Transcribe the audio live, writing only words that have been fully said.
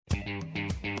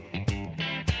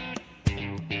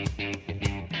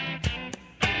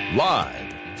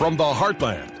Live from the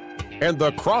heartland and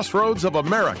the crossroads of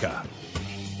America,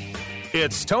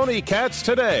 it's Tony Katz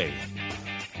Today.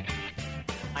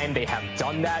 And they have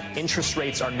done that. Interest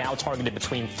rates are now targeted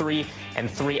between 3 and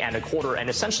 3.25%. And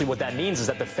essentially what that means is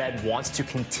that the Fed wants to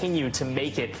continue to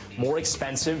make it more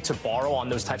expensive to borrow on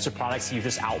those types of products you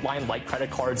just outlined, like credit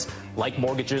cards, like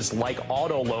mortgages, like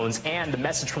auto loans. And the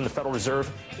message from the Federal Reserve,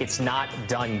 it's not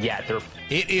done yet.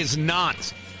 It is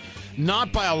not.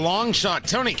 Not by a long shot.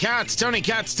 Tony Katz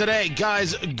Today.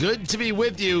 Guys, good to be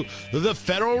with you. The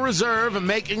Federal Reserve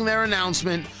making their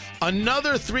announcement.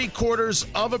 Another 0.75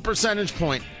 of a percentage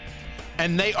point,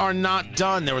 and they are not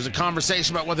done. There was a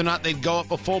conversation about whether or not they'd go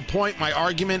up a full point. My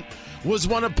argument was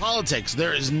one of politics.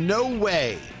 There is no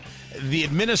way the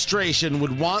administration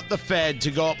would want the Fed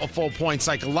to go up a full point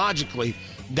psychologically.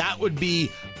 That would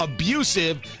be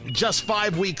abusive just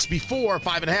 5 weeks before,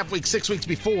 5.5 weeks, 6 weeks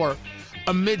before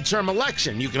a midterm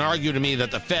election. You can argue to me that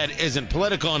the Fed isn't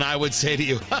political, and I would say to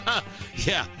you,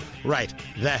 yeah, right,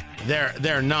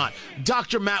 they're not.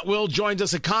 Dr. Matt Will joins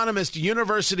us, economist,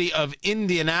 University of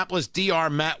Indianapolis, Dr.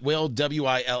 Matt Will,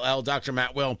 W-I-L-L, Dr.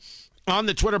 Matt Will, on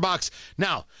the Twitter box.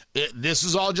 Now, this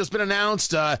has all just been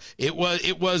announced. It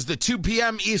was the 2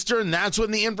 p.m. Eastern. That's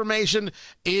when the information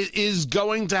is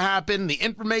going to happen. The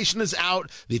information is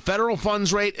out. The federal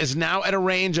funds rate is now at a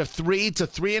range of 3 to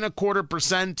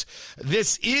 3.25%.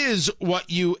 This is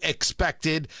what you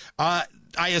expected. I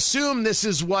assume this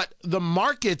is what the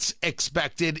markets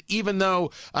expected, even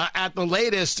though at the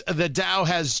latest, the Dow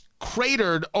has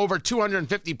cratered over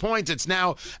 250 points. It's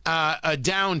now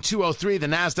down 203. The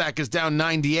NASDAQ is down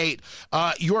 98.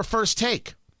 Your first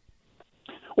take?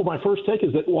 Well, my first take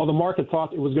is that while the market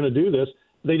thought it was going to do this,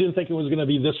 they didn't think it was going to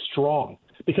be this strong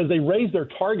because they raised their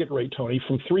target rate, Tony,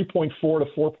 from 3.4 to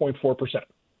 4.4%.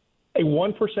 A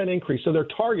 1% increase. So their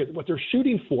target, what they're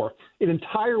shooting for, an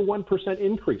entire 1%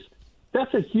 increase.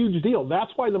 That's a huge deal.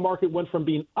 That's why the market went from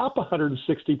being up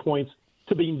 160 points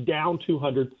to being down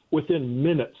 200 within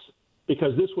minutes,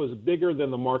 because this was bigger than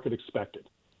the market expected.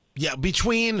 Yeah,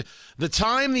 between the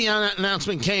time the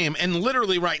announcement came and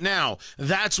literally right now,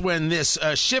 that's when this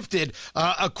shifted.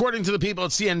 According to the people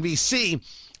at CNBC,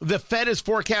 the Fed is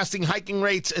forecasting hiking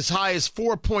rates as high as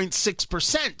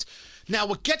 4.6%. Now,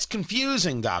 what gets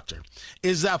confusing, Doctor,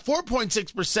 is that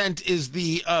 4.6% is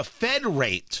the Fed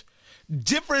rate,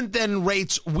 different than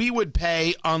rates we would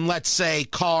pay on, let's say,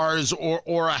 cars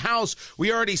or a house.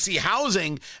 We already see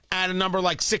housing at a number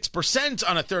like 6%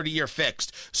 on a 30-year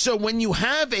fixed. So when you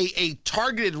have a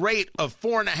targeted rate of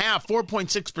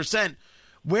 4.6%,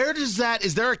 where does that,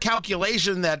 is there a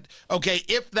calculation that, okay,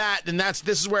 if that, then this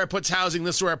is where it puts housing,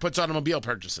 this is where it puts automobile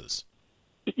purchases?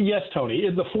 Yes, Tony.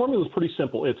 The formula is pretty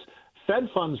simple. It's Fed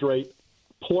funds rate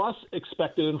plus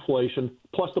expected inflation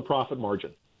plus the profit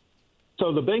margin.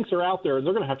 So the banks are out there, and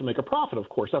they're going to have to make a profit, of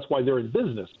course. That's why they're in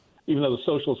business, even though the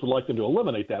socialists would like them to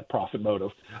eliminate that profit motive.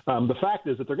 The fact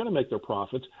is that they're going to make their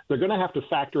profits. They're going to have to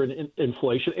factor in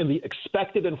inflation, and the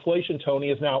expected inflation, Tony,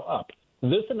 is now up.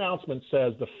 This announcement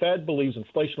says the Fed believes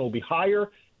inflation will be higher.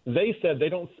 They said they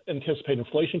don't anticipate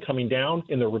inflation coming down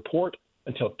in their report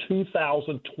until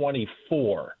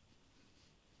 2024.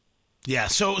 Yeah,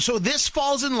 so this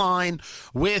falls in line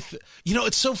with,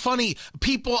 it's so funny.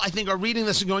 People, I think, are reading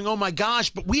this and going, oh, my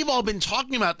gosh, but we've all been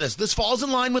talking about this. This falls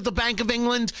in line with the Bank of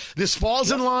England. This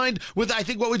falls in line with, I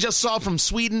think, what we just saw from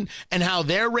Sweden and how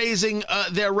they're raising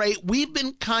their rate. We've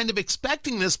been kind of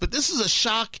expecting this, but this is a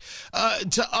shock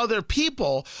to other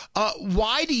people.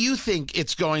 Why do you think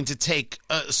it's going to take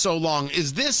so long?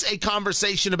 Is this a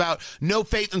conversation about no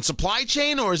faith in supply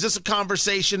chain, or is this a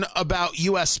conversation about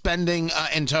U.S. spending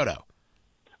in toto?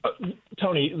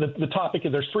 Tony, the topic,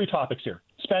 there's three topics here: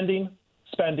 spending,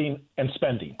 and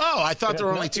spending. Oh, I thought there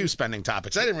were only two spending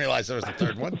topics. I didn't realize there was a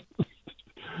third one.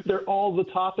 They're all the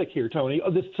topic here, Tony.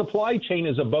 The supply chain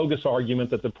is a bogus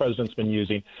argument that the president's been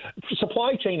using.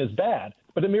 Supply chain is bad,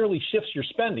 but it merely shifts your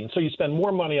spending. So you spend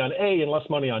more money on A and less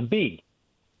money on B.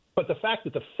 But the fact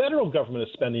that the federal government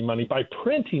is spending money by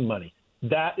printing money,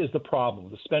 that is the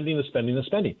problem. The spending.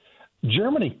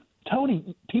 Germany,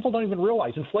 Tony, people don't even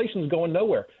realize inflation is going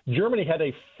nowhere. Germany had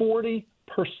a 40%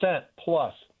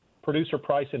 plus producer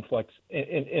price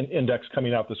index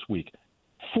coming out this week.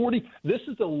 40. This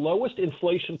is the lowest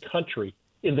inflation country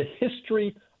in the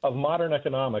history of modern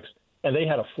economics, and they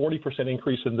had a 40%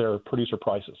 increase in their producer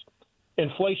prices.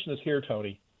 Inflation is here,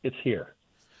 Tony. It's here.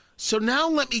 So now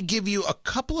let me give you a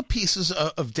couple of pieces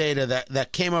of data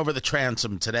that came over the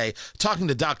transom today. Talking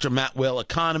to Dr. Matt Will,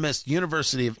 economist,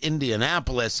 University of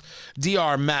Indianapolis,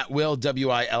 Dr. Matt Will,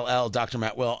 W-I-L-L, Dr.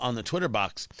 Matt Will on the Twitter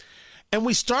box. And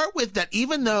we start with that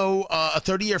even though a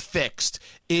 30-year fixed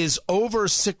is over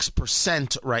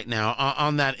 6% right now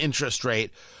on that interest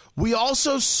rate, we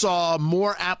also saw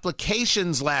more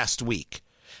applications last week.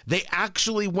 They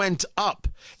actually went up.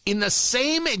 In the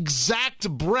same exact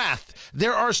breath,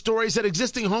 there are stories that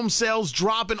existing home sales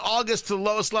drop in August to the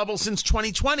lowest level since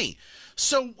 2020.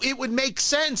 So it would make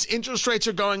sense. Interest rates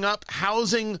are going up.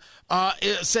 Housing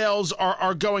sales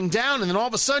are going down. And then all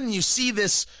of a sudden you see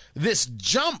this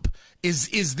jump.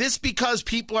 Is this because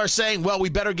people are saying, well, we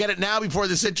better get it now before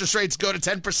this interest rates go to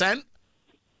 10%?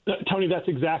 Tony, that's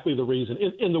exactly the reason.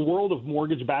 In the world of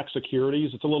mortgage-backed securities,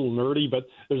 it's a little nerdy, but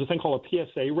there's a thing called a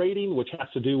PSA rating, which has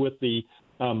to do with the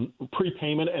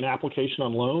prepayment and application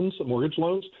on loans, mortgage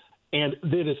loans. And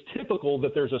it is typical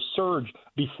that there's a surge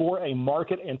before a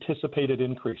market-anticipated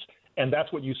increase. And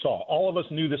that's what you saw. All of us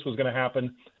knew this was going to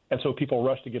happen, and so people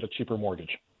rushed to get a cheaper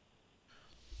mortgage.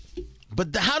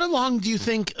 But how long do you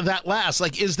think that lasts?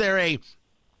 Like, is there a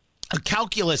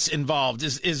calculus involved?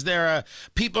 Is there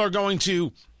people are going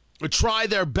to try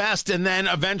their best and then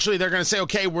eventually they're going to say,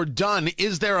 okay, we're done?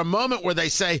 Is there a moment where they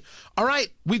say, all right,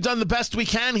 we've done the best we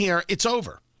can here, it's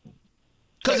over?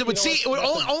 Because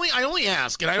I only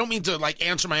ask, and I don't mean to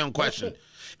answer my own question.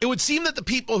 It would seem that the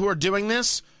people who are doing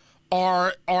this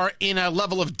are in a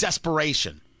level of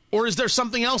desperation. Or is there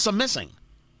something else I'm missing?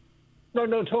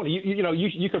 No, Tony.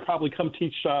 You could probably come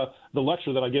teach the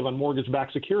lecture that I give on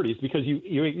mortgage-backed securities because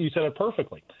you said it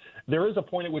perfectly. There is a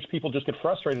point at which people just get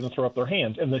frustrated and throw up their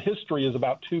hands, and the history is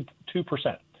about 2%.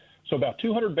 So about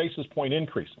 200 basis point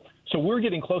increase. So we're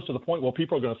getting close to the point where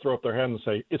people are going to throw up their hands and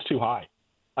say, it's too high.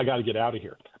 I got to get out of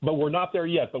here. But we're not there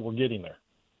yet, but we're getting there.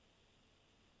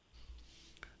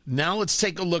 Now let's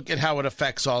take a look at how it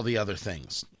affects all the other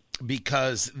things,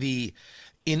 because the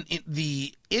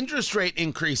interest rate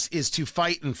increase is to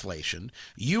fight inflation.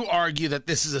 You argue that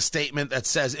this is a statement that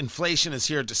says inflation is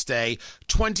here to stay.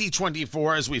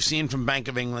 2024, as we've seen from Bank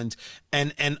of England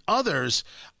and others.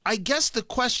 I guess the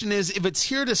question is, if it's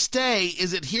here to stay,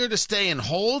 is it here to stay and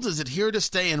hold? Is it here to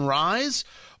stay and rise?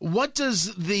 What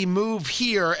does the move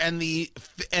here and the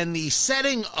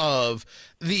setting of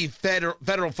the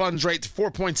federal funds rate to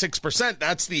 4.6%,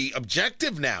 that's the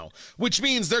objective now, which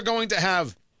means they're going to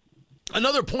have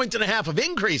another 1.5 of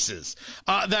increases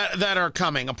that are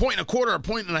coming, 1.25,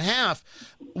 1.5.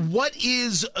 What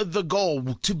is the goal?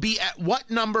 To be at what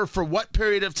number for what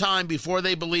period of time before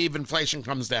they believe inflation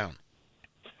comes down?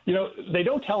 They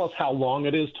don't tell us how long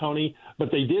it is, Tony,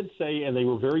 but they did say, and they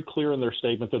were very clear in their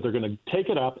statement, that they're going to take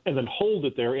it up and then hold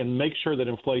it there and make sure that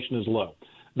inflation is low.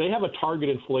 They have a target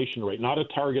inflation rate, not a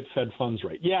target Fed funds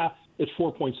rate. Yeah, it's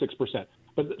 4.6%.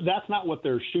 But that's not what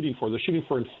they're shooting for. They're shooting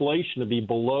for inflation to be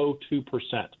below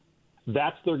 2%.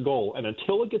 That's their goal. And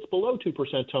until it gets below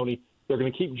 2%, Tony, they're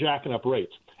going to keep jacking up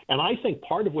rates. And I think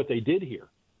part of what they did here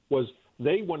was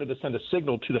they wanted to send a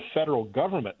signal to the federal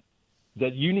government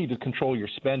that you need to control your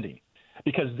spending,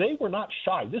 because they were not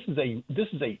shy. This is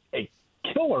a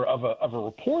killer of a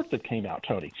report that came out,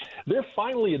 Tony. They're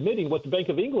finally admitting what the Bank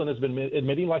of England has been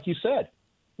admitting, like you said.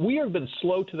 We have been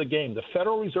slow to the game. The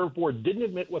Federal Reserve Board didn't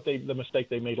admit the mistake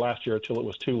they made last year until it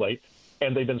was too late,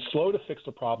 and they've been slow to fix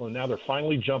the problem, and now they're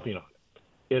finally jumping on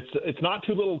it. It's not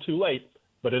too little too late,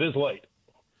 but it is late.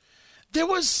 There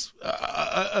was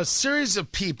a series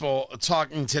of people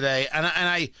talking today, and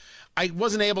I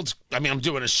wasn't able to, I'm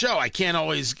doing a show, I can't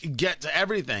always get to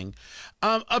everything,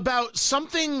 about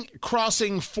something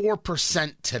crossing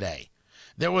 4% today.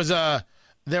 There was a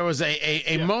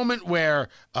moment where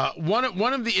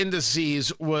one of the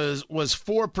indices was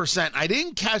 4%. I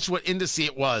didn't catch what indice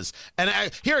it was. And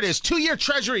here it is, 2-year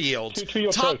Treasury yields,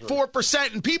 top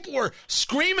 4%, and people were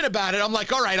screaming about it. I'm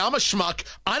like, all right, I'm a schmuck.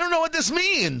 I don't know what this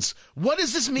means. What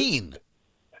does this mean?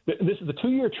 This is the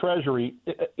 2-year Treasury.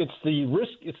 It's the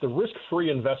risk-free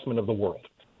investment of the world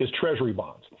is Treasury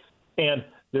bonds. And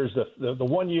there's the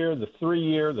 1 year, the 3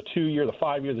 year, the 2 year, the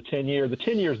 5 year, the 10 year. The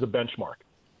 10 year is the benchmark.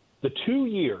 The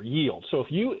 2-year yield. So if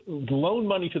you loan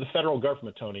money to the federal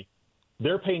government, Tony,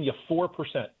 they're paying you 4%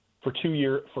 for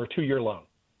a 2-year loan.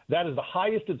 That is the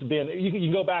highest it's been. You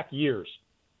can go back years.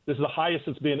 This is the highest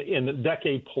it's been in a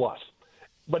decade plus.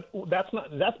 But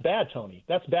that's bad, Tony.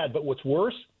 That's bad. But what's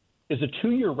worse is the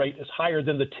 2-year rate is higher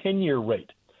than the 10-year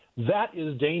rate. That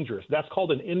is dangerous. That's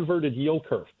called an inverted yield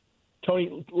curve.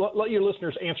 Tony, let your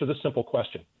listeners answer this simple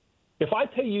question. If I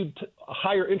pay you a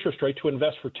higher interest rate to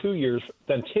invest for 2 years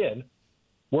than 10,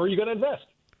 where are you going to invest?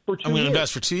 For 2 years. I'm going to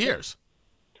invest for 2 years.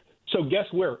 So guess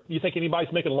where? You think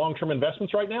anybody's making long-term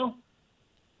investments right now?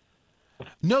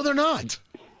 No, they're not.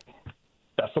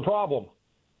 That's the problem.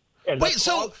 And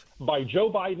caused by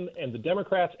Joe Biden and the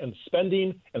Democrats and the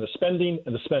spending and the spending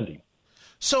and the spending.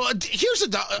 So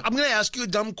I'm going to ask you a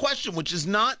dumb question, which is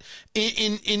not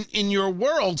in your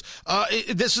world.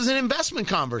 This is an investment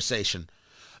conversation.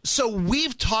 So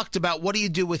we've talked about what do you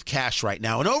do with cash right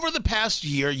now. And over the past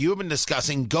year, you have been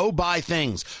discussing go buy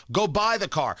things, go buy the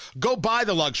car, go buy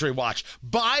the luxury watch,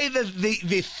 buy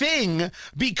the thing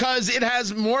because it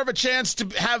has more of a chance to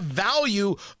have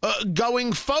value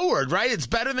going forward, right? It's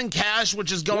better than cash,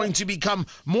 which is going to become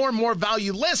more and more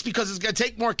valueless because it's going to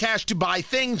take more cash to buy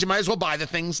things. You might as well buy the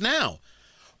things now.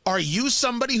 Are you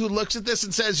somebody who looks at this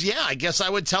and says, yeah, I guess I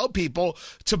would tell people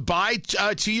to buy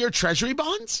 2-year treasury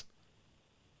bonds?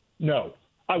 No,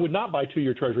 I would not buy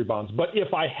 2-year Treasury bonds. But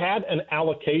if I had an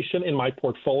allocation in my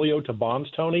portfolio to bonds,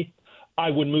 Tony, I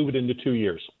would move it into 2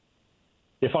 years.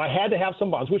 If I had to have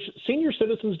some bonds, which senior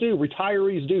citizens do,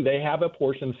 retirees do, they have a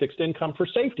portion fixed income for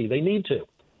safety. They need to.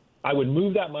 I would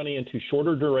move that money into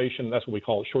shorter duration. That's what we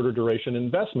call it, shorter duration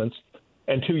investments,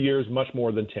 and 2 years, much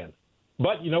more than 10.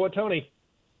 But you know what, Tony?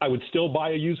 I would still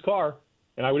buy a used car,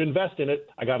 and I would invest in it.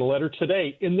 I got a letter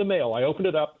today in the mail. I opened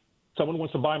it up. Someone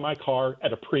wants to buy my car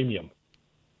at a premium.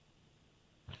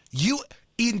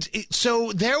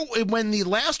 So there, when the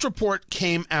last report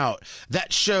came out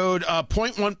that showed a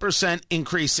 0.1%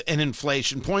 increase in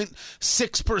inflation,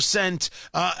 0.6%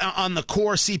 on the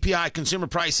core CPI, Consumer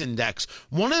Price Index,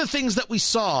 one of the things that we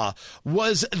saw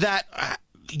was that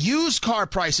used car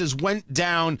prices went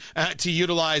down, to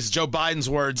utilize Joe Biden's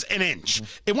words, an inch.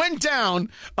 It went down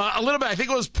a little bit. I think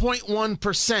it was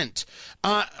 0.1%.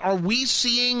 Are we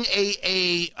seeing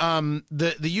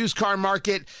the used car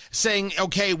market saying,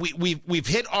 okay, we've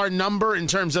hit our number in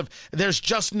terms of there's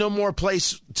just no more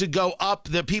place to go up,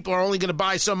 that people are only going to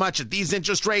buy so much at these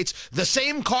interest rates? The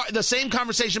same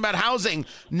conversation about housing,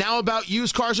 now about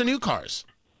used cars or new cars.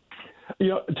 You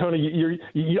know, Tony,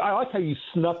 I like how you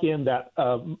snuck in that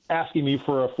asking me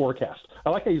for a forecast. I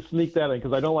like how you sneak that in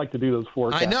because I don't like to do those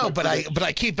forecasts. I know, but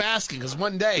I keep asking because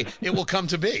one day it will come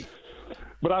to be.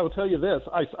 But I will tell you this.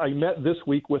 I met this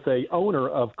week with a owner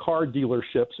of car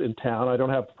dealerships in town. I don't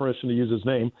have permission to use his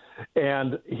name.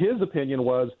 And his opinion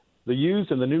was the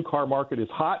used and the new car market is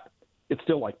hot. It's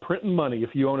still like printing money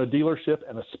if you own a dealership,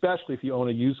 and especially if you own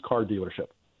a used car dealership.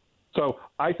 So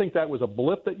I think that was a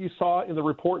blip that you saw in the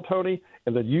report, Tony,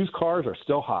 and the used cars are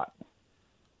still hot.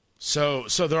 So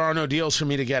there are no deals for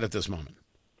me to get at this moment?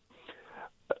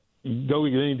 Go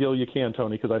get any deal you can,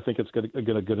 Tony, because I think it's going to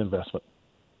get a good investment.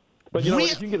 But, you know,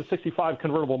 if you can get a 65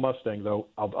 convertible Mustang, though,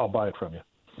 I'll buy it from you.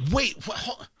 Wait,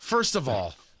 first of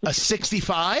all, a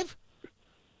 65?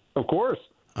 Of course.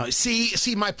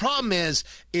 See, my problem is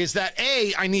that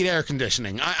I need air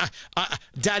conditioning.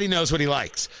 Daddy knows what he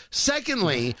likes.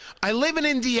 Secondly, I live in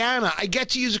Indiana. I get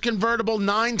to use a convertible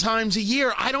 9 times a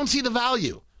year. I don't see the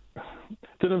value.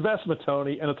 It's an investment,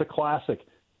 Tony, and it's a classic.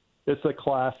 It's a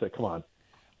classic. Come on.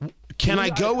 Can I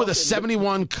go with a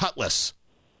 71 Cutlass?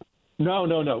 No.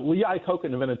 Lee Iacocca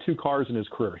invented 2 cars in his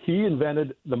career. He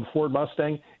invented the Ford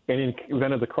Mustang and he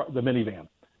invented the minivan.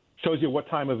 Shows you what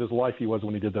time of his life he was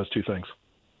when he did those 2 things.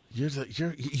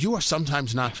 You are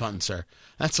sometimes not fun, sir.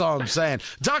 That's all I'm saying.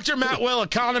 Dr. Matt Will,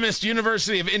 economist,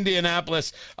 University of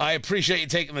Indianapolis. I appreciate you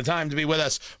taking the time to be with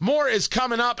us. More is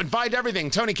coming up, and find everything,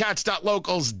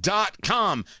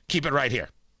 TonyKatz.locals.com. Keep it right here.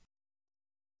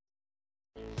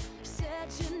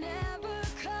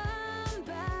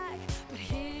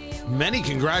 Many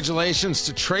congratulations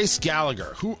to Trace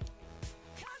Gallagher, who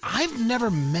I've never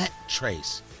met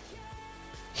Trace.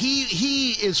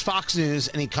 He is Fox News,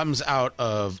 and he comes out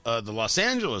of the Los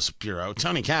Angeles bureau.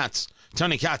 Tony Katz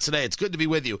today. It's good to be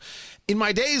with you. In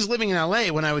my days living in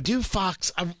L.A., when I would do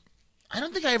Fox, I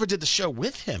don't think I ever did the show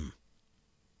with him.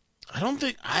 I don't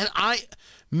think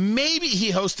maybe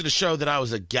he hosted a show that I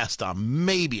was a guest on.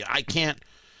 Maybe. I can't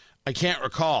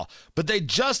recall. But they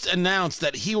just announced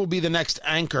that he will be the next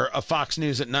anchor of Fox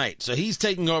News at night. So he's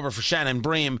taking over for Shannon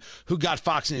Bream, who got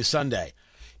Fox News Sunday.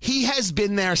 He has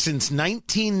been there since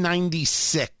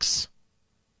 1996.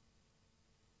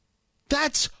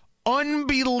 That's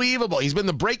unbelievable. He's been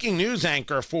the breaking news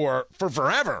anchor for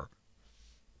forever.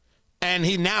 And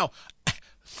he now,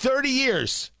 30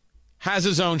 years, has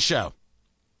his own show.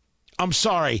 I'm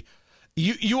sorry.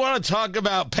 You want to talk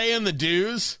about paying the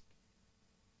dues?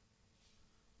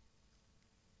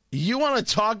 You want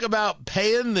to talk about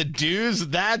paying the dues?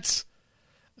 That's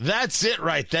it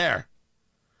right there.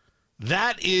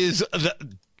 That is the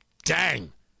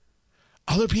dang.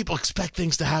 Other people expect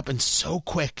things to happen so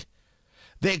quick.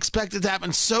 They expect it to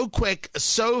happen so quick,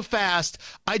 so fast.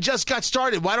 I just got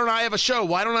started. Why don't I have a show?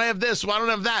 Why don't I have this? Why don't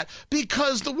I have that?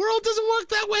 Because the world doesn't work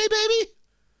that way, baby.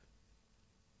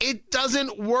 It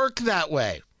doesn't work that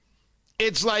way.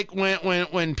 It's like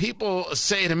when people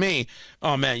say to me,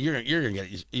 "Oh man,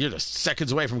 you're just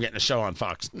seconds away from getting a show on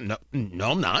Fox." No,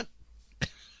 I'm not.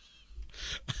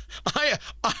 I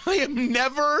am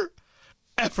never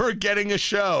ever getting a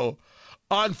show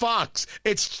on Fox.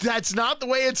 That's not the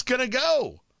way it's gonna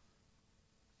go.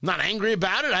 I'm not angry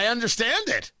about it. I understand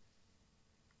it.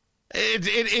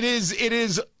 It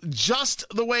is just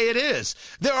the way it is.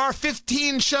 There are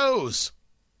 15 shows.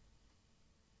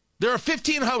 There are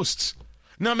 15 hosts.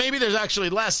 Now, maybe there's actually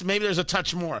less. Maybe there's a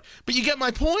touch more. But you get my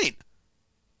point.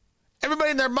 Everybody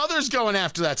and their mother's going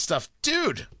after that stuff.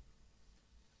 Dude,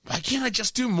 why can't I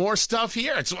just do more stuff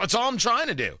here? It's all I'm trying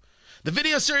to do. The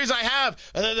video series I have,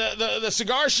 the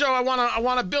cigar show I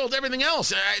want to build, everything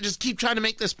else. I just keep trying to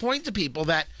make this point to people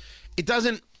that it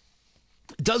doesn't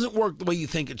work the way you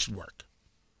think it should work.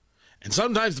 And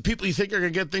sometimes the people you think are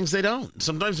going to get things, they don't.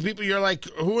 Sometimes the people you're like,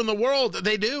 who in the world,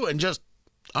 they do, and just,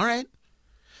 all right.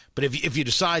 But if you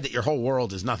decide that your whole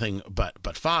world is nothing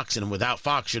but Fox, and without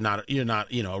Fox you're not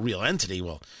a real entity,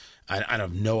 well, I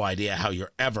have no idea how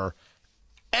you're ever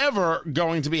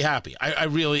going to be happy. I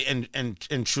really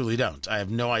and truly don't. I have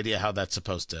no idea how that's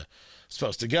supposed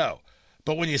to go.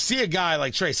 But when you see a guy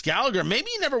like Trace Gallagher, maybe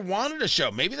he never wanted a show.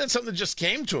 Maybe that's something that just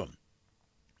came to him.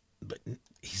 But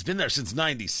he's been there since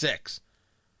 '96,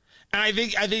 and I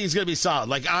think he's going to be solid.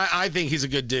 Like I think he's a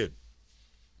good dude.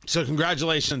 So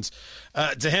congratulations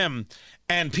to him.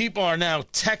 And people are now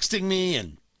texting me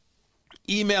and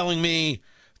emailing me,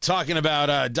 talking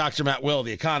about Dr. Matt Will,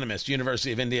 the economist,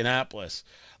 University of Indianapolis.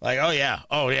 Like, oh yeah,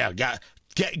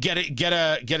 get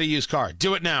a used car.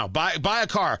 Do it now. Buy a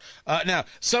car now.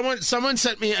 Someone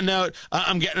sent me a note.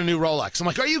 I'm getting a new Rolex. I'm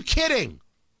like, are you kidding?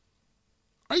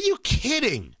 Are you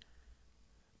kidding?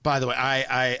 By the way,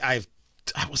 I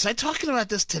was I talking about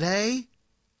this today?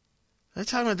 Was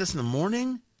I talking about this in the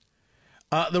morning?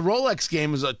 The Rolex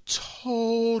game is a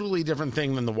totally different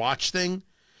thing than the watch thing.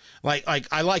 Like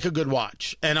I like a good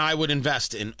watch, and I would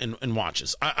invest in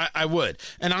watches. I would.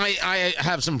 And I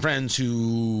have some friends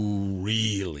who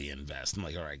really invest. I'm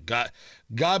like, all right,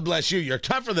 God bless you. You're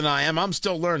tougher than I am. I'm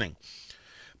still learning.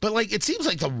 But like, it seems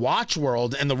like the watch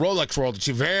world and the Rolex world are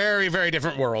two very, very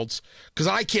different worlds, because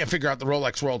I can't figure out the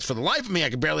Rolex world for the life of me.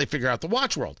 I can barely figure out the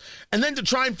watch world. And then to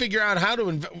try and figure out how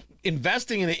to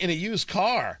investing in a used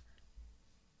car.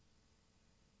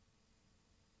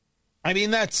 I mean,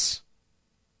 that's,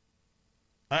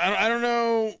 I don't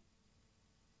know.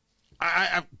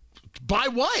 I buy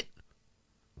what?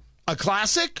 A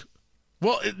classic?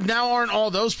 Well, now aren't all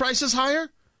those prices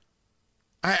higher?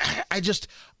 I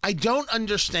don't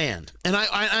understand. And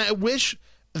I wish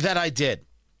that I did.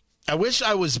 I wish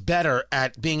I was better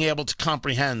at being able to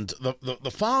comprehend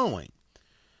the following.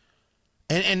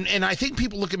 And I think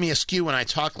people look at me askew when I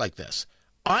talk like this.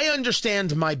 I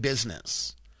understand my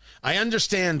business. I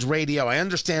understand radio. I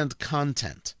understand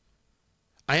content.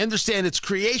 I understand its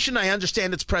creation. I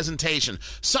understand its presentation.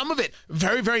 Some of it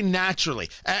very, very naturally.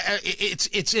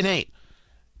 It's innate.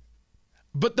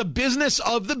 But the business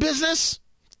of the business,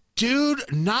 dude,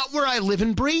 not where I live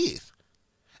and breathe.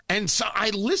 And so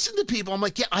I listen to people. I'm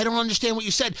like, yeah, I don't understand what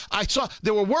you said. I saw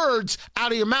there were words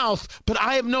out of your mouth, but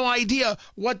I have no idea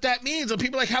what that means. And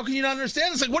people are like, how can you not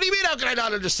understand this? Like, what do you mean, how can I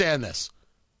not understand this?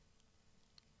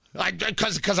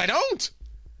 Because I don't.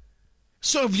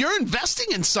 So if you're investing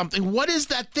in something, what is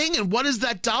that thing and what is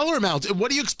that dollar amount? And what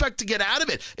do you expect to get out of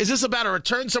it? Is this about a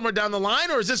return somewhere down the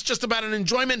line, or is this just about an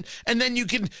enjoyment and then you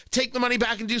can take the money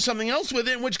back and do something else with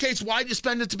it, in which case, why'd you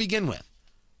spend it to begin with?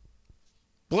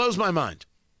 Blows my mind.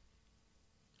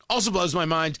 Also blows my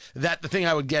mind that the thing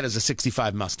I would get is a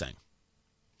 65 Mustang.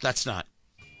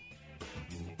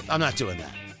 I'm not doing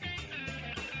that.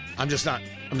 I'm just not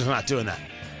doing that.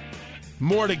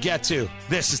 More to get to.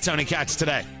 This is Tony Katz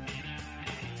Today.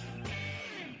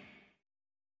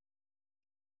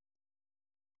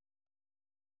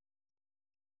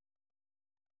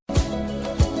 I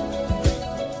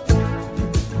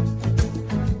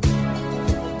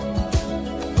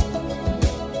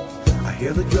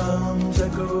hear the drums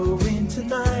echoing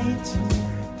tonight.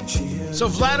 So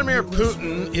Vladimir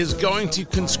Putin is going to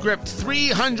conscript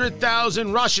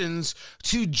 300,000 Russians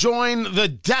to join the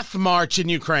death march in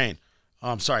Ukraine. Oh,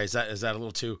 I'm sorry. Is that a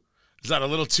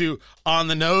little too on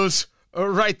the nose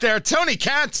right there? Tony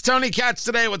Katz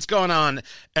Today. What's going on,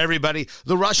 everybody?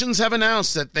 The Russians have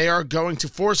announced that they are going to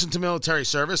force into military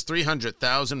service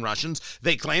 300,000 Russians.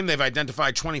 They claim they've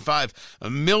identified 25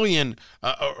 million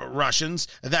Russians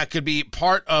that could be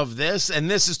part of this, and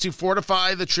this is to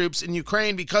fortify the troops in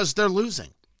Ukraine because they're losing.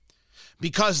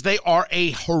 because they are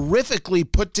a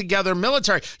horrifically put together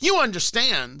military. You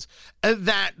understand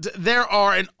that there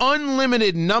are an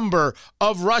unlimited number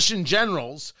of Russian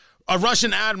generals,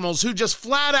 Russian admirals who just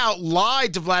flat out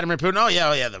lied to Vladimir Putin. Oh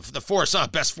yeah, the force,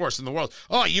 best force in the world.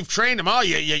 Oh, you've trained them. Oh,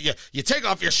 you take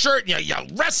off your shirt and you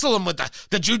wrestle them with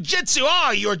the jujitsu.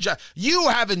 Oh, you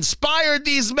have inspired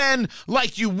these men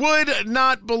like you would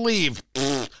not believe.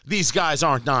 These guys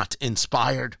are not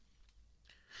inspired.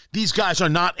 These guys are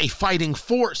not a fighting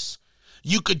force.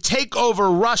 You could take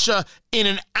over Russia in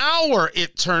an hour,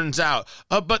 it turns out,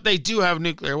 but they do have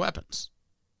nuclear weapons.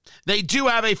 They do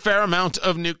have a fair amount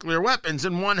of nuclear weapons,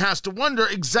 and one has to wonder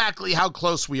exactly how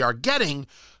close we are getting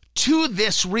to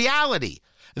this reality,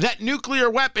 that nuclear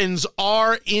weapons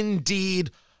are indeed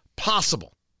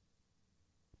possible.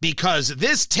 Because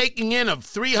this taking in of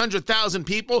 300,000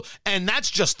 people, and that's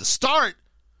just the start,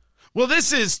 well,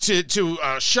 this is to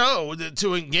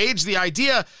engage the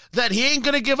idea that he ain't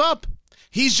going to give up.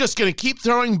 He's just going to keep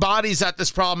throwing bodies at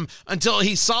this problem until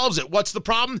he solves it. What's the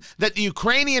problem? That the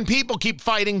Ukrainian people keep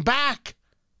fighting back.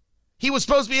 He was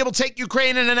supposed to be able to take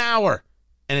Ukraine in an hour,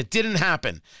 and it didn't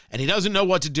happen, and he doesn't know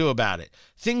what to do about it.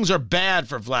 Things are bad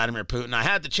for Vladimir Putin. I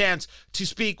had the chance to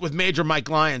speak with Major Mike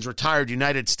Lyons, retired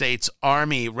United States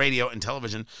Army radio and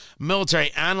television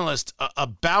military analyst,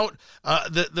 about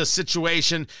the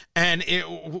situation, and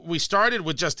we started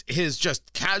with his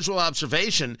casual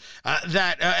observation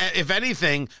that, if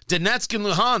anything, Donetsk and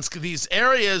Luhansk, these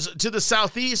areas to the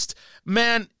southeast,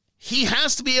 man, he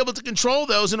has to be able to control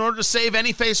those in order to save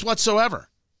any face whatsoever.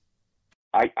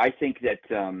 I think that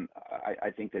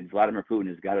Vladimir Putin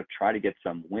has got to try to get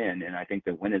some win, and I think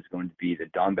the win is going to be the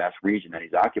Donbass region that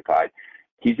he's occupied.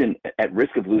 He's at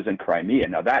risk of losing Crimea.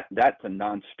 Now that's a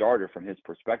non-starter from his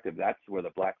perspective. That's where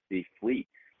the Black Sea Fleet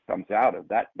comes out of.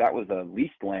 That was a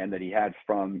leased land that he had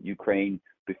from Ukraine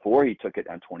before he took it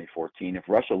in 2014. If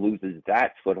Russia loses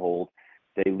that foothold,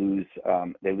 they lose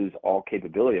all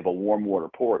capability of a warm water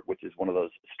port, which is one of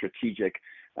those strategic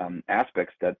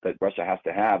aspects that Russia has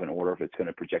to have in order if it's going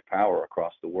to project power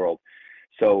across the world.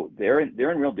 So they're in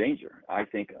real danger, I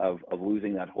think, of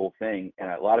losing that whole thing.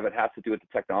 And a lot of it has to do with the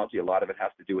technology. A lot of it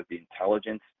has to do with the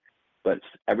intelligence. But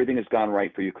everything has gone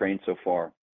right for Ukraine so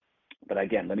far. But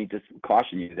again, let me just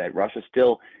caution you that Russia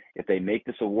still, if they make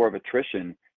this a war of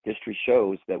attrition, history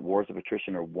shows that wars of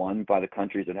attrition are won by the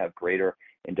countries that have greater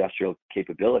industrial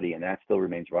capability, and that still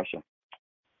remains Russia.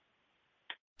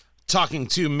 Talking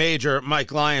to Major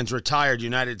Mike Lyons, retired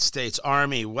United States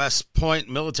Army, West Point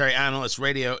military analyst,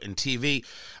 radio and TV.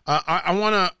 I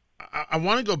want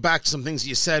to go back to some things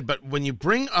you said, but when you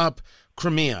bring up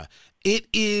Crimea, it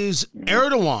is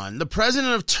Erdogan, the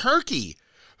president of Turkey,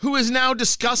 who is now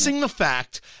discussing the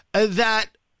fact that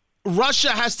Russia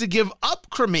has to give up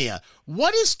Crimea.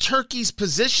 What is Turkey's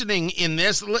positioning in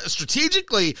this?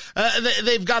 Strategically,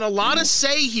 they've got a lot of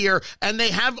say here, and they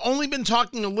have only been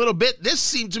talking a little bit. This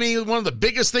seemed to me one of the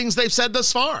biggest things they've said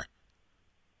thus far.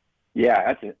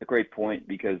 Yeah, that's a great point,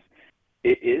 because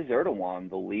it is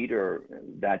Erdogan, the leader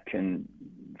that can,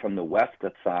 from the West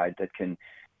side, that can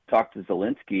talk to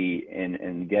Zelensky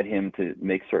and get him to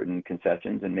make certain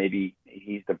concessions, and maybe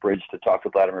he's the bridge to talk to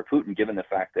Vladimir Putin, given the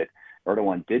fact that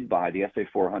Erdogan did buy the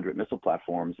SA-400 missile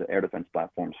platforms, the air defense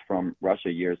platforms, from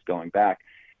Russia years going back.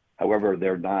 However,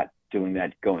 they're not doing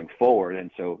that going forward,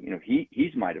 and so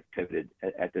he might have pivoted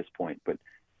at this point.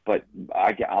 But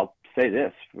I'll say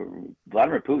this: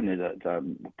 Vladimir Putin is a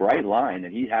bright line,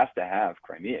 and he has to have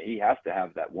Crimea. He has to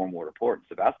have that warm water port in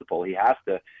Sevastopol. He has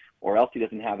to, or else he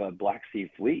doesn't have a Black Sea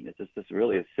fleet. It's just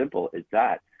really as simple as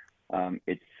that.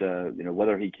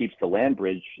 Whether he keeps the land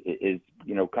bridge is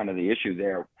kind of the issue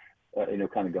there.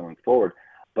 Kind of going forward,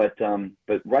 but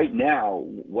right now,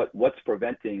 what's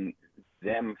preventing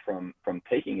them from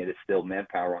taking it is still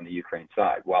manpower on the Ukraine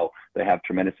side. While they have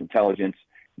tremendous intelligence,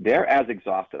 they're as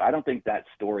exhausted. I don't think that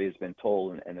story has been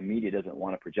told, and the media doesn't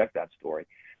want to project that story.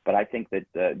 But I think that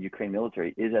the Ukraine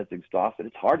military is as exhausted.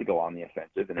 It's hard to go on the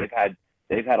offensive, and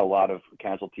they've had a lot of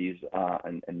casualties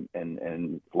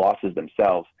and losses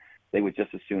themselves. They would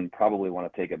just as soon probably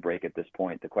want to take a break at this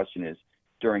point. The question is,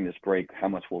 during this break, how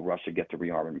much will Russia get to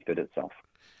rearm and refit itself?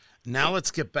 Now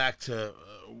let's get back to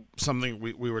something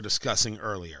we were discussing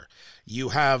earlier. You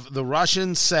have the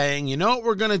Russians saying, you know what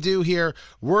we're going to do here?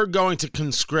 We're going to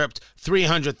conscript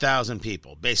 300,000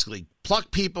 people, basically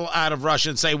pluck people out of Russia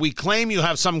and say, we claim you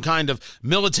have some kind of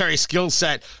military skill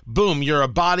set. Boom, you're a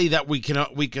body that we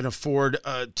can afford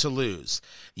to lose.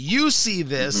 You see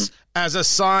this as a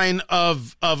sign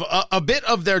of a bit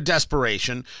of their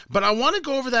desperation, but I want to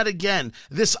go over that again.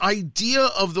 This idea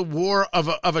of the war of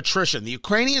attrition. The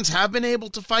Ukrainians have been able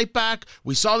to fight back.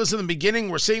 We saw this in the beginning.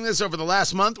 We're seeing this over the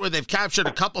last month where they've captured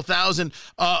a couple thousand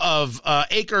of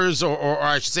acres or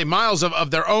I should say miles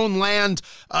of their own land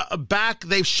back.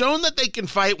 They've shown that they can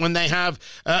fight when they have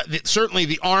certainly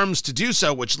the arms to do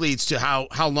so, which leads to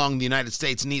how long the United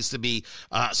States needs to be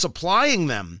supplying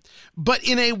them. But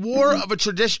in a war of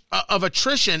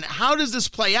attrition, how does this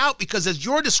play out? Because as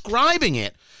you're describing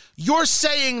it, you're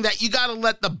saying that you got to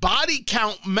let the body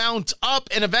count mount up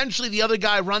and eventually the other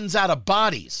guy runs out of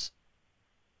bodies.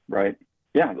 Right.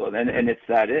 Yeah. Well, and it's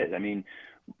that is. I mean,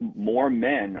 more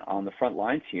men on the front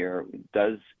lines here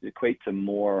does equate to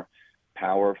more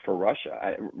power for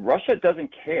Russia. Russia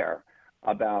doesn't care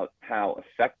about how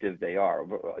effective they are.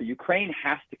 Ukraine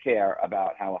has to care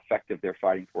about how effective their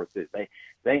fighting force is.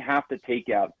 They have to take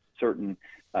out certain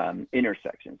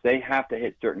intersections. They have to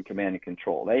hit certain command and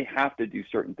control. They have to do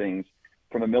certain things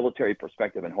from a military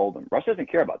perspective and hold them. Russia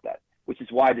doesn't care about that, which is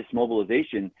why this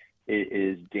mobilization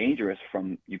is dangerous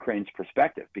from Ukraine's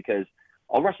perspective, because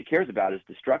all Russia cares about is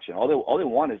destruction. All they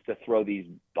want is to throw these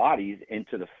bodies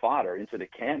into the fodder, into the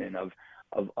cannon of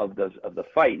the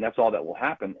fight, and that's all that will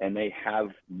happen. And they have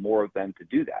more of them to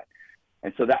do that.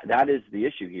 And so that is the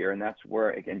issue here, and that's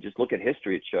where, again, just look at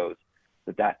history. It shows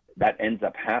that ends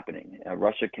up happening.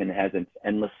 Russia has an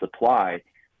endless supply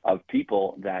of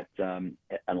people that,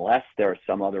 unless there's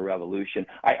some other revolution,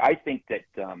 I think that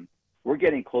we're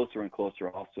getting closer and closer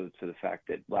also to the fact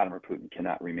that Vladimir Putin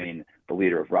cannot remain the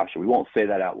leader of Russia. We won't say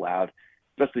that out loud,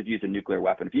 especially if he uses a nuclear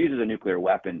weapon. If he uses a nuclear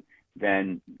weapon,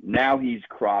 then now he's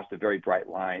crossed a very bright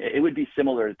line. It would be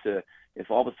similar to if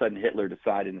all of a sudden Hitler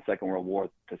decided in the Second World War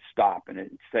to stop and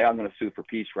say, I'm going to sue for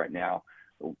peace right now.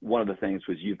 One of the things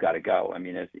was, you've got to go. I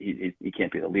mean, he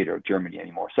can't be the leader of Germany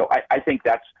anymore. So I think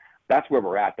that's where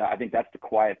we're at. I think that's the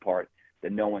quiet part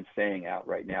that no one's saying out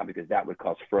right now, because that would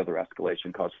cause further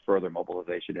escalation, cause further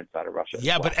mobilization inside of Russia.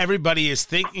 Yeah, but everybody is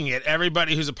thinking it.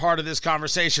 Everybody who's a part of this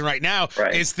conversation right now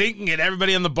is thinking it.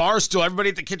 Everybody on the bar stool, everybody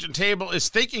at the kitchen table is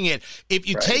thinking it. If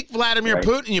you take Vladimir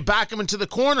Putin, you back him into the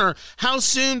corner, how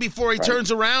soon before he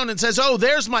turns around and says, oh,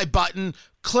 there's my button,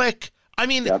 click? I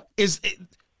mean,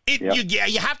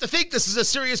 you have to think this is a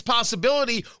serious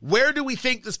possibility. Where do we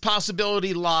think this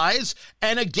possibility lies?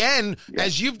 And again,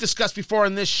 as you've discussed before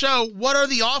in this show, what are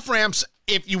the off-ramps,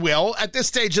 if you will, at this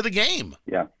stage of the game?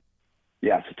 Yeah.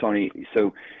 So, Tony,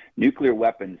 nuclear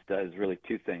weapons does really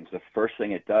two things. The first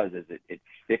thing it does is it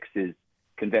fixes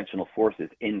conventional forces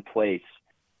in place.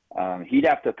 He'd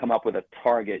have to come up with a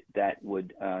target that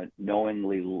would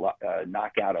knowingly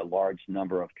knock out a large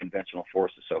number of conventional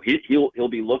forces. So he'll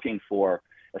be looking for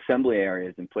assembly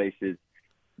areas and places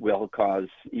will cause,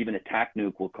 even attack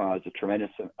nuke will cause a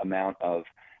tremendous amount of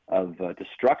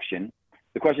destruction.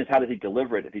 The question is, how does he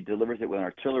deliver it? If he delivers it with an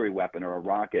artillery weapon or a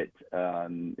rocket,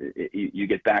 you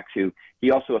get back to,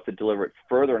 he also has to deliver it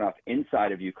further enough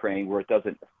inside of Ukraine where it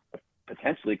doesn't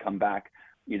potentially come back,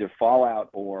 either fallout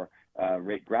or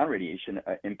ground radiation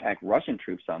impact Russian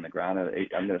troops on the ground.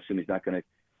 I'm going to assume he's not going to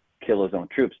kill his own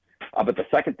troops. But the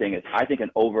second thing is, I think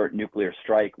an overt nuclear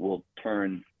strike will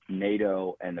turn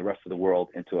NATO and the rest of the world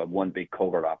into one big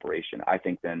covert operation. I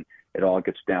think then it all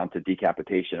gets down to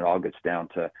decapitation. It all gets down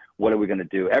to, what are we going to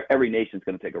do? Every nation's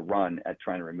going to take a run at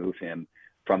trying to remove him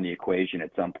from the equation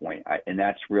at some point. And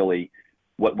that's really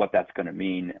what that's going to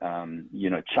mean.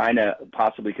 China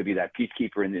possibly could be that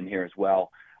peacekeeper in here as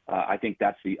well. I think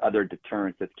that's the other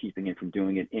deterrence that's keeping him from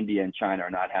doing it. India and China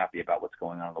are not happy about what's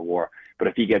going on in the war. But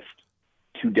if he gets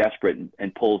too desperate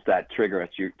and pulls that trigger,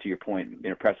 to your point,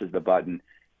 presses the button,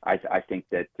 I think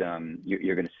that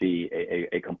you're going to see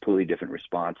a completely different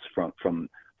response from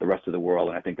the rest of the world,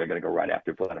 and I think they're going to go right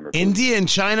after Vladimir Putin. India and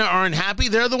China aren't happy.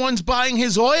 They're the ones buying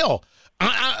his oil.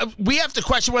 We have to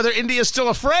question whether India is still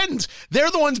a friend.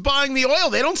 They're the ones buying the oil.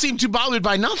 They don't seem too bothered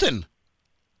by nothing.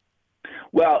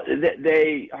 Well,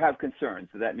 they have concerns.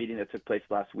 That meeting that took place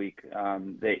last week,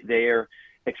 they are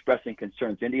expressing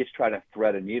concerns. India's trying to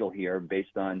thread a needle here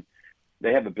based on,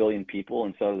 they have 1 billion people,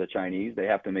 and so do the Chinese. They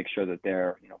have to make sure that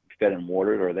they're fed and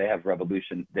watered, or they have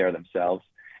revolution there themselves.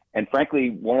 And frankly,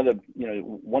 one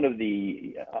of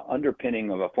the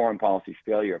underpinning of a foreign policy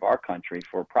failure of our country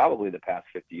for probably the past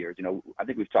 50 years. I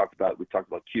think we've talked about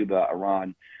Cuba,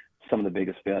 Iran, some of the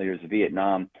biggest failures,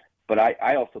 Vietnam. But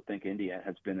I also think India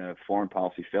has been a foreign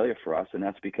policy failure for us, and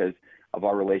that's because of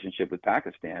our relationship with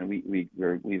Pakistan.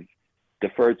 We've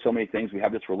deferred so many things. We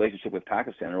have this relationship with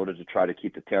Pakistan in order to try to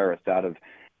keep the terrorists out of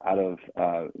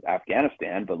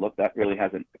Afghanistan. But look, that really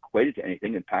hasn't equated to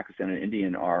anything. And Pakistan and India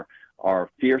are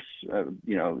fierce, to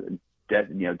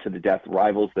the death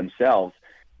rivals themselves.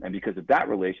 And because of that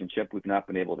relationship, we've not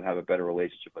been able to have a better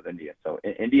relationship with India. So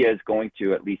India is going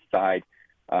to at least side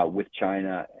with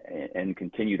China and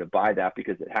continue to buy that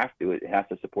because it has to. It has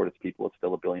to support its people. It's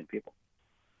still 1 billion people.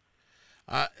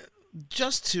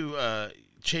 Just to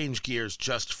change gears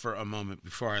just for a moment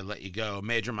before I let you go,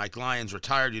 Major Mike Lyons,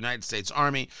 retired United States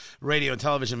Army radio and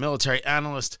television military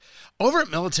analyst. Over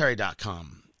at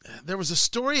military.com, there was a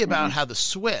story about how the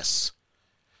Swiss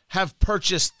have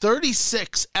purchased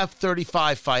 36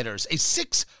 F-35 fighters, a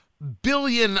 $6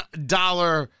 billion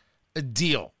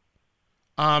deal.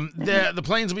 The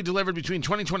planes will be delivered between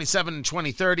 2027 and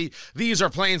 2030. These are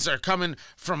planes that are coming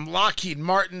from Lockheed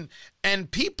Martin, and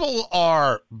people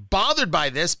are bothered by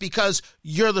this because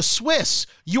you're the Swiss.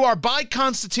 You are by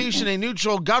constitution a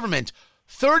neutral government.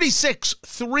 36,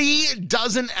 3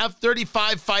 dozen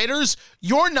F-35 fighters.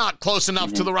 You're not close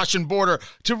enough to the Russian border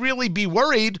to really be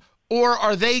worried. Or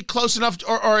are they close enough,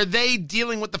 or are they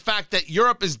dealing with the fact that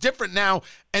Europe is different now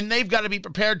and they've got to be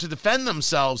prepared to defend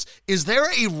themselves? Is there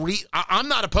I'm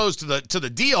not opposed to the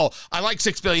deal. I like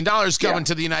 $6 billion going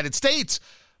to the United States.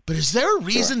 But is there a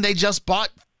reason they just bought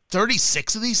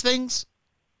 36 of these things?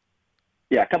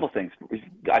 Yeah, a couple of things.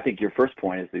 I think your first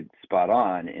point is spot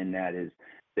on, and that is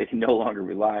they can no longer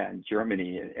rely on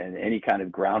Germany and any kind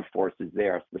of ground forces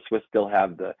there. The Swiss still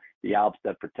have the Alps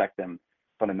that protect them.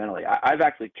 Fundamentally, I've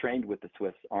actually trained with the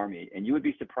Swiss Army, and you would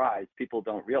be surprised. People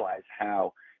don't realize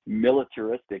how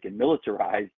militaristic and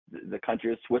militarized the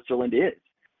country of Switzerland is.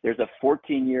 There's a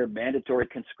 14-year mandatory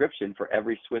conscription for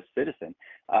every Swiss citizen.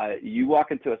 You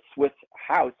walk into a Swiss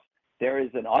house, there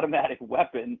is an automatic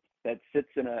weapon that sits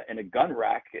in a gun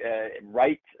rack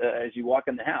as you walk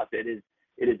in the house. It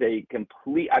is a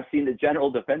complete. I've seen the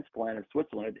General Defense Plan of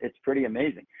Switzerland. It's pretty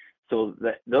amazing. So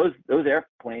those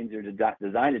airplanes are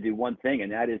designed to do one thing,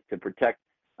 and that is to protect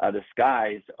the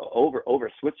skies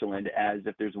over Switzerland. As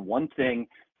if there's one thing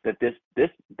that this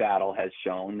battle has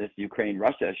shown, this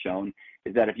Ukraine-Russia has shown,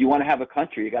 is that if you want to have a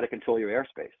country, you got to control your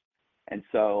airspace. And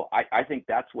so I think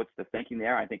that's what's the thinking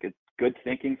there. I think it's good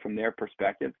thinking from their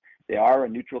perspective. They are a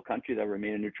neutral country. They'll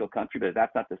remain a neutral country, but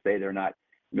that's not to say they're not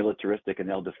militaristic and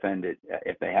they'll defend it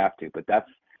if they have to. But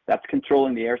that's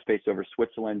controlling the airspace over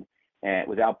Switzerland. And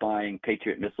without buying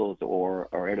Patriot missiles or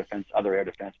other air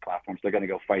defense platforms, they're going to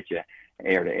go fight you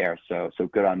air to air. So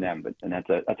good on them. And that's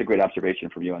a great observation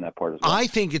from you on that part as well. I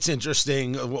think it's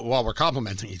interesting while we're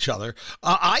complimenting each other.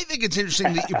 I think it's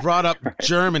interesting that you brought up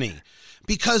Germany,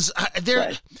 because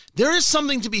there is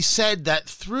something to be said that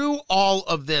through all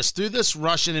of this, through this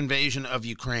Russian invasion of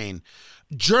Ukraine,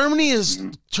 Germany has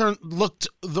looked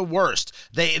the worst.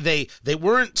 They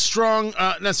weren't strong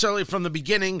necessarily from the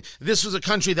beginning. This was a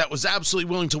country that was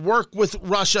absolutely willing to work with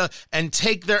Russia and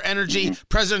take their energy.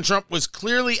 President Trump was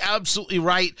clearly absolutely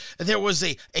right. There was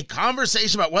a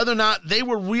conversation about whether or not they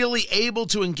were really able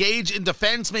to engage in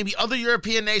defense. Maybe other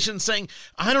European nations saying,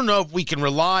 I don't know if we can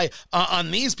rely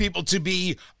on these people to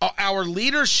be our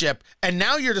leadership. And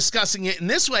now you're discussing it in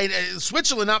this way,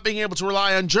 Switzerland not being able to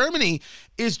rely on Germany.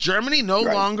 Is Germany no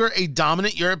longer a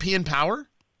dominant European power?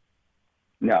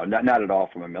 No, not at all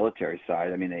from a military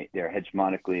side. I mean, they're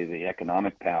hegemonically the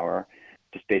economic power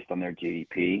just based on their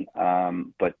GDP.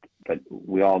 But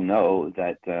we all know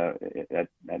that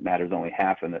that matters only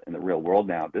half in the real world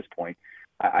now at this point.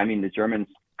 I mean, the Germans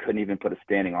couldn't even put a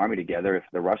standing army together. If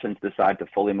the Russians decide to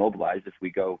fully mobilize, if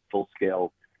we go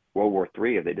full-scale World War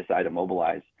III, if they decide to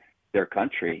mobilize their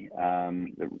country,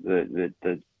 I've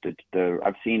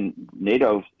seen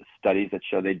NATO studies that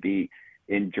show they'd be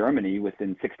in Germany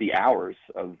within 60 hours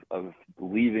of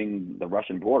leaving the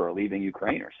Russian border, leaving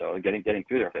Ukraine or so, getting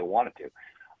through there if they wanted to.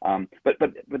 But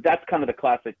that's kind of the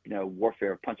classic,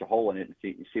 warfare. Punch a hole in it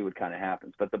and see what kind of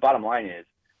happens. But the bottom line is,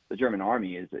 the German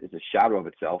army is a shadow of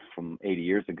itself from 80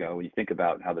 years ago. When you think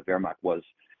about how the Wehrmacht was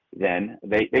then,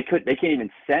 they can't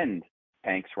even send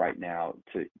tanks right now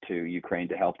to Ukraine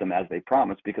to help them as they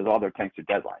promised, because all their tanks are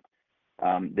deadlined.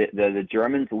 The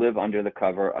Germans live under the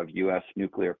cover of U.S.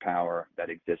 nuclear power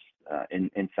that exists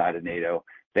inside of NATO.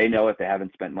 They know if they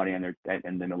haven't spent money on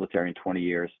the military in 20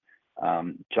 years.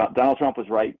 Donald Trump was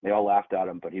right. They all laughed at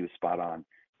him, but he was spot on.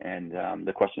 And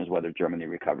the question is whether Germany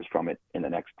recovers from it in the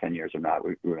next 10 years or not.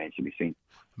 Remains to be seen.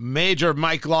 Major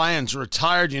Mike Lyons,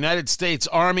 retired United States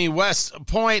Army, West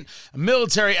Point,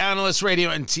 military analyst, radio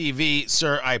and TV.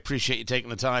 Sir, I appreciate you taking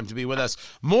the time to be with us.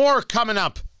 More coming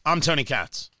up. I'm Tony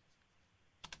Katz.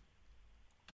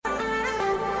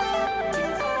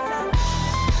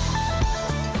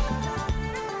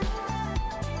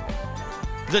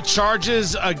 the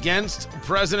charges against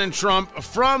President Trump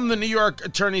from the New York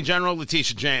Attorney General,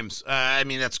 Letitia James. I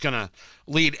mean, that's going to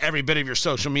lead every bit of your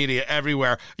social media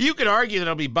everywhere. You could argue that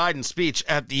it'll be Biden's speech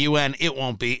at the UN. It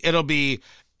won't be. It'll be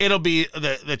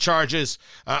the charges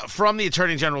from the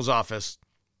Attorney General's office.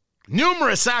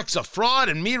 Numerous acts of fraud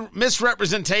and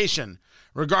misrepresentation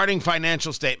regarding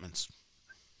financial statements.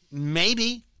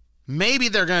 Maybe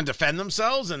they're going to defend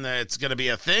themselves and it's going to be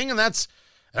a thing, and that's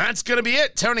going to be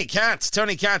it. Tony Katz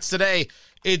today.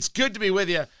 It's good to be with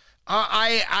you.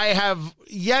 I have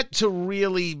yet to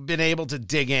really been able to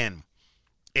dig in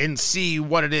and see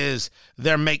what it is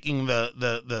they're making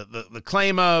the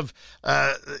claim of.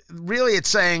 Really, it's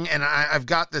saying, and I've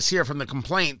got this here from the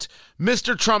complaint,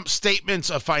 Mr. Trump's statements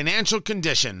of financial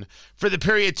condition for the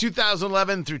period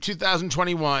 2011 through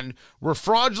 2021 were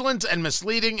fraudulent and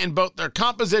misleading in both their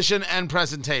composition and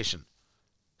presentation.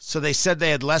 So they said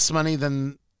they had less money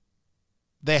than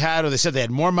they had, or they said they had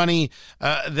more money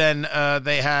than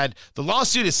they had. The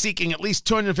lawsuit is seeking at least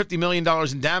 $250 million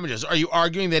in damages. Are you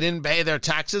arguing they didn't pay their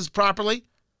taxes properly?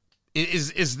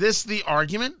 Is this the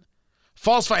argument?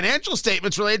 False financial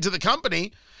statements related to the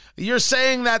company. You're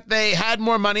saying that they had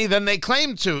more money than they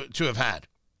claimed to have had.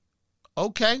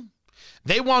 Okay.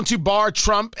 They want to bar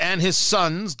Trump and his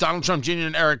sons, Donald Trump Jr.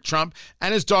 and Eric Trump,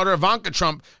 and his daughter Ivanka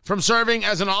Trump from serving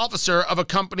as an officer of a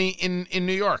company in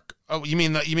New York. Oh, you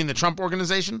mean the Trump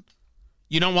organization?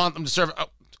 You don't want them to serve? Oh,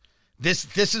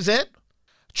 this is it?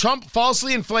 Trump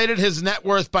falsely inflated his net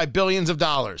worth by billions of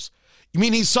dollars. You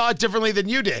mean he saw it differently than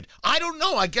you did? I don't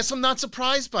know. I guess I'm not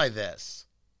surprised by this.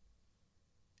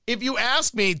 If you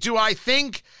ask me, do I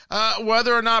think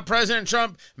whether or not President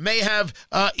Trump may have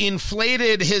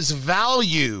inflated his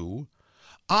value,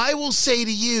 I will say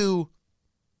to you,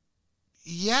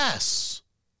 yes.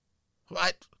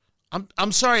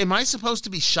 I'm sorry, am I supposed to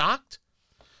be shocked?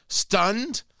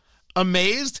 Stunned?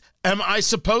 Amazed? Am I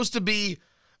supposed to be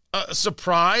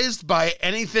surprised by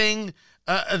anything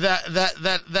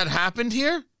that happened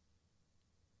here?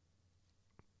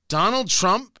 Donald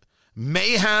Trump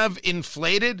may have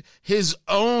inflated his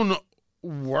own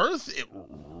worth?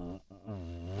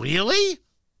 Really?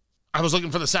 I was looking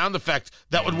for the sound effect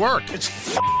that would work.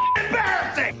 It's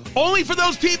embarrassing! Only for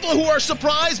those people who are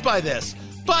surprised by this.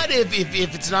 But if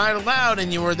it's not allowed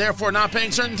and you were therefore not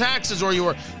paying certain taxes, or you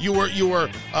were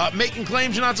making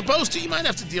claims you're not supposed to, you might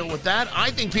have to deal with that.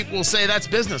 I think people will say that's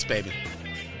business, baby.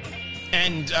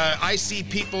 And I see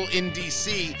people in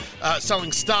D.C.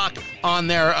 Selling stock on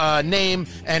their name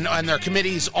and on their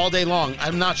committees all day long.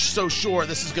 I'm not so sure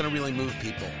this is going to really move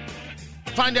people.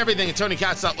 Find everything at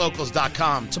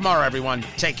TonyKatz.locals.com. Tomorrow, everyone.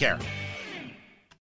 Take care.